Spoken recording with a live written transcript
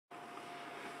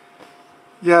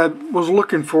Yeah, I was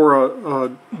looking for a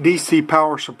DC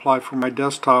power supply for my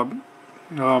desktop,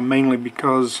 mainly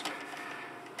because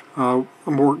I'm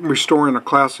restoring a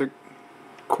classic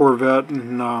Corvette,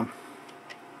 and I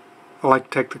like to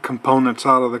take the components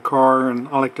out of the car, and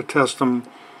I like to test them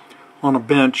on a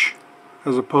bench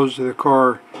as opposed to the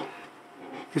car.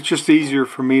 It's just easier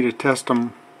for me to test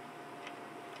them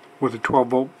with a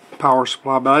 12-volt power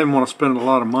supply, but I didn't want to spend a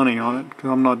lot of money on it because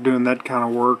I'm not doing that kind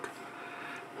of work.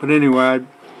 But anyway,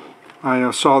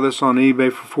 I saw this on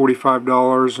eBay for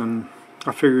 $45, and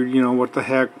I figured, you know, what the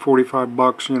heck, 45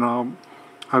 bucks, you know,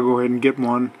 I'll go ahead and get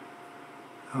one.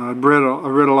 I read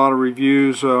a lot of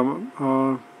reviews,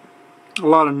 a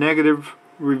lot of negative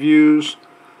reviews,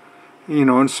 you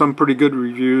know, and some pretty good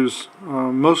reviews.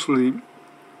 Mostly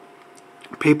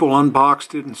people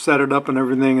unboxed it and set it up and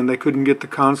everything, and they couldn't get the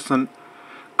constant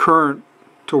current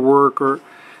to work, or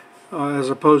as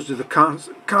opposed to the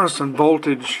constant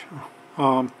voltage.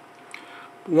 One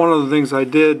of the things I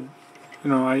did, you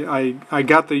know, I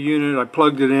got the unit, I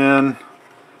plugged it in,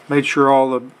 made sure all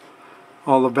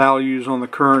the values on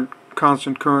the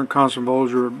constant current, constant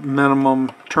voltage are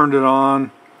minimum, turned it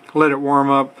on, let it warm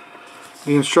up.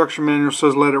 The instruction manual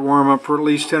says let it warm up for at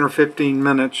least 10 or 15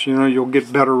 minutes. You know, you'll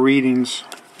get better readings,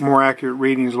 more accurate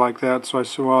readings like that. So I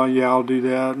said, well, yeah, I'll do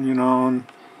that, you know. And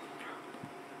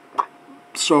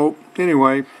so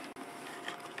anyway,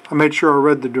 I made sure I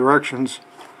read the directions.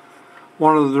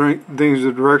 One of the things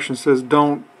the direction says,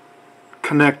 don't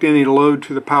connect any load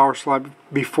to the power supply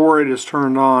before it is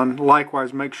turned on.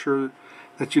 Likewise, make sure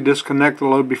that you disconnect the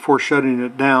load before shutting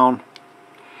it down.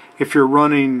 If you're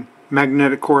running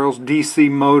magnetic coils, DC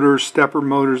motors, stepper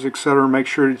motors, etc., make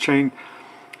sure to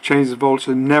change the voltage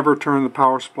and never turn the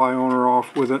power supply on or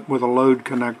off with a load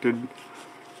connected.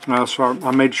 So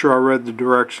I made sure I read the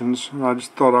directions. I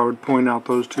just thought I would point out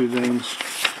those two things.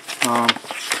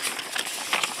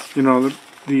 You know,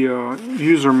 the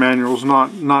user manual is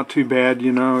not too bad.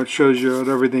 You know, it shows you what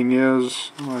everything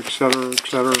is, etc.,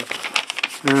 etc.,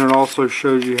 and it also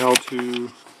shows you how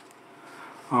to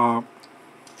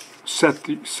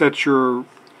set your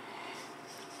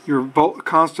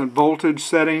constant voltage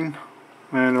setting,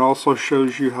 and it also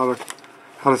shows you how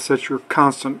to set your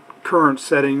constant current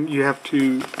setting. You have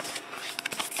to,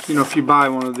 you know, if you buy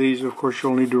one of these, of course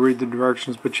you'll need to read the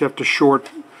directions, but you have to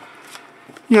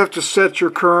set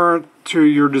your current to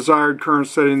your desired current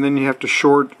setting, then you have to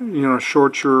short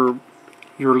your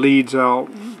leads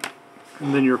out,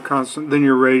 and then you're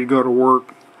ready to go to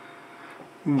work.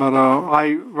 But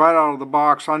right out of the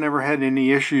box, I never had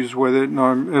any issues with it,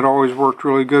 and it always worked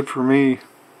really good for me.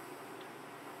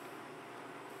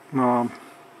 I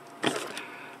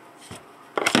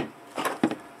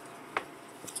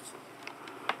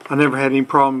never had any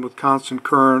problem with constant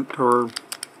current, or,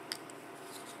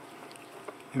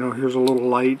 you know, here's a little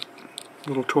light,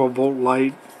 little 12-volt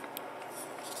light.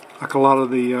 Like a lot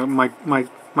of the my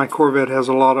Corvette has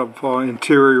a lot of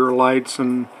interior lights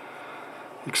and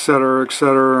etc.,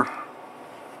 etc.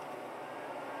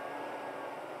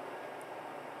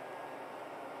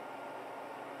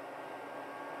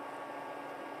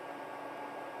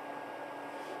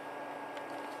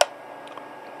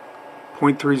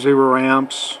 .30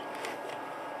 amps.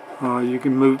 You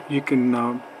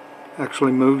can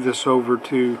actually move this over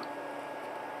to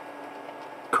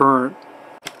current.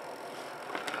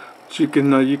 So you can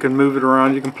move it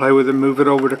around. You can play with it, move it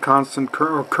over to constant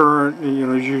current. You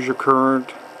know, use your current.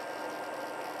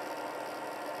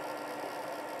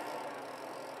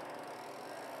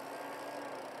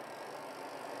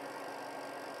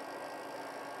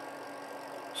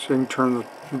 So you can turn the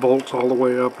volts all the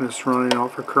way up, and it's running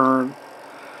off a current.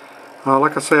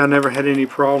 Like I say, I never had any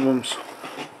problems.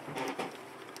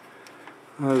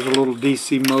 There's a little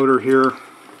DC motor here.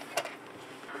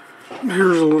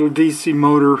 Here's a little DC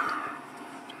motor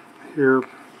here.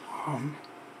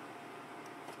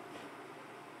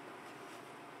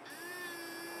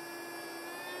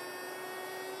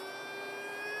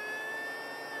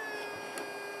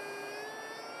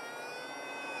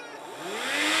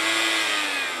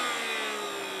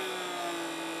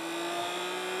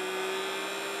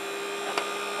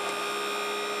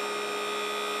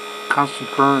 Constant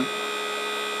current.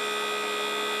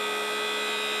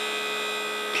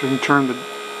 So you can turn the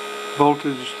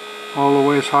voltage all the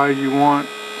way as high as you want,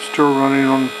 still running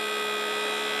on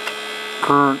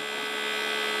current.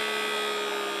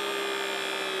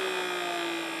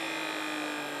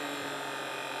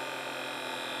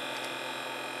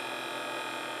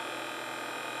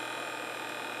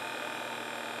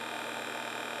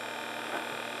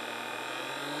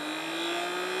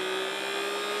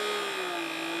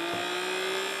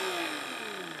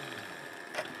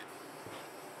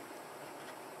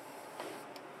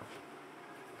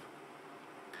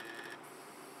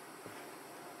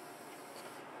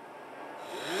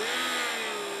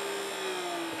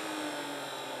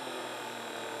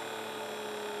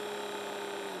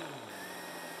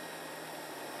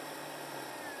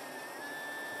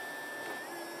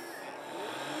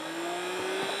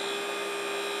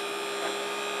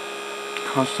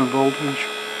 constant voltage.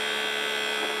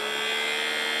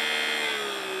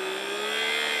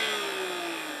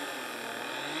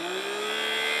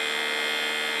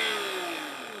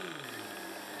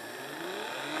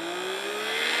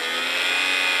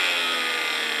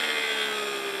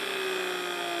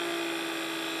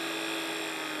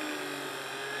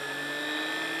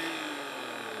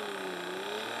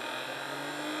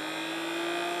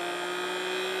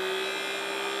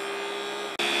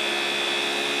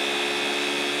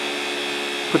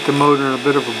 Put the motor in a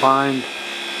bit of a bind,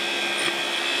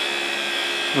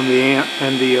 and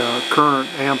the current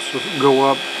amps will go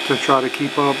up to try to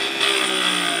keep up.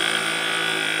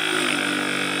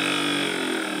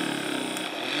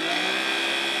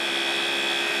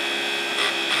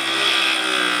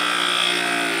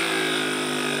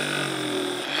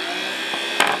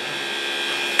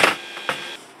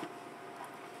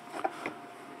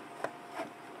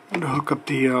 I'm gonna hook up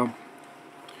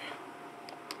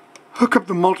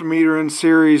the multimeter in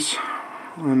series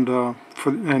and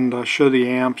show the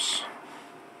amps.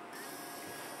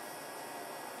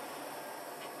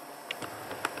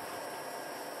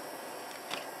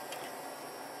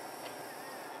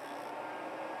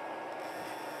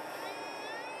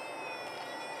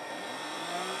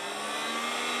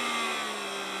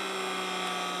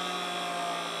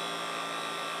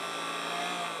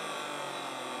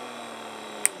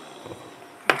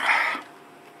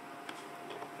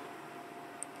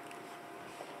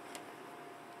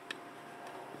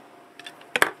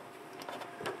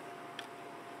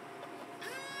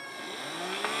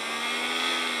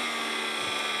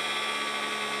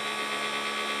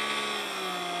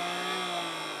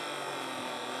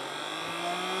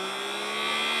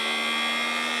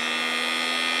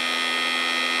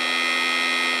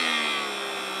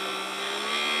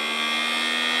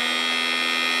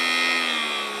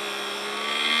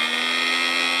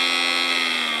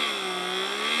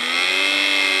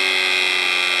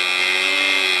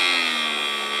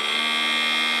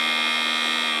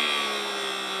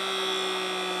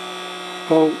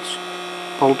 Volts,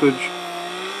 voltage,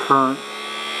 current,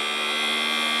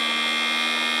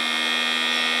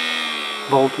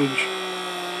 voltage,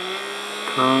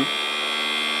 current.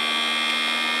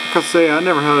 Like I say, I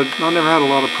never had a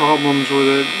lot of problems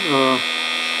with it.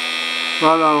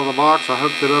 Right out of the box, I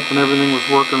hooked it up and everything was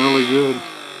working really good.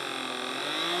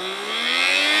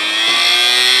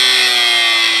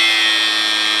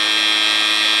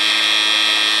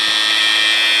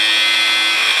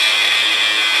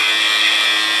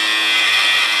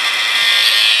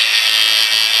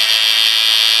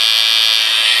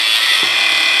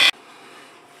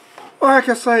 Like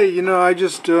I say, you know, I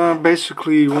just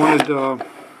basically wanted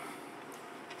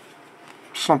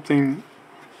something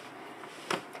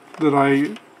that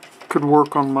I could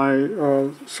work on my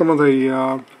some of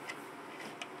the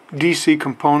DC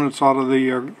components out of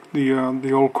the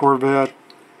old Corvette,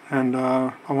 and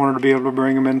I wanted to be able to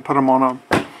bring them in, put them on a.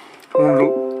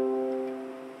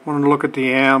 Wanted to look at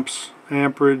the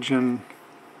amperage, and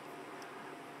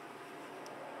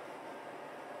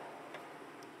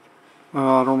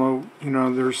I don't know, you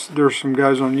know, there's some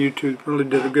guys on YouTube that really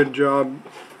did a good job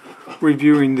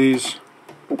reviewing these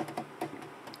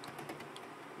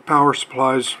power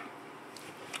supplies,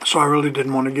 so I really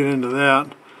didn't want to get into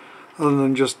that other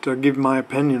than just give my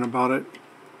opinion about it.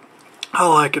 I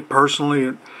like it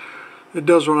personally. It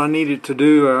does what I need it to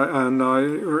do, and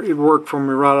it worked for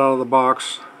me right out of the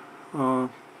box. I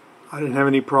didn't have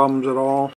any problems at all.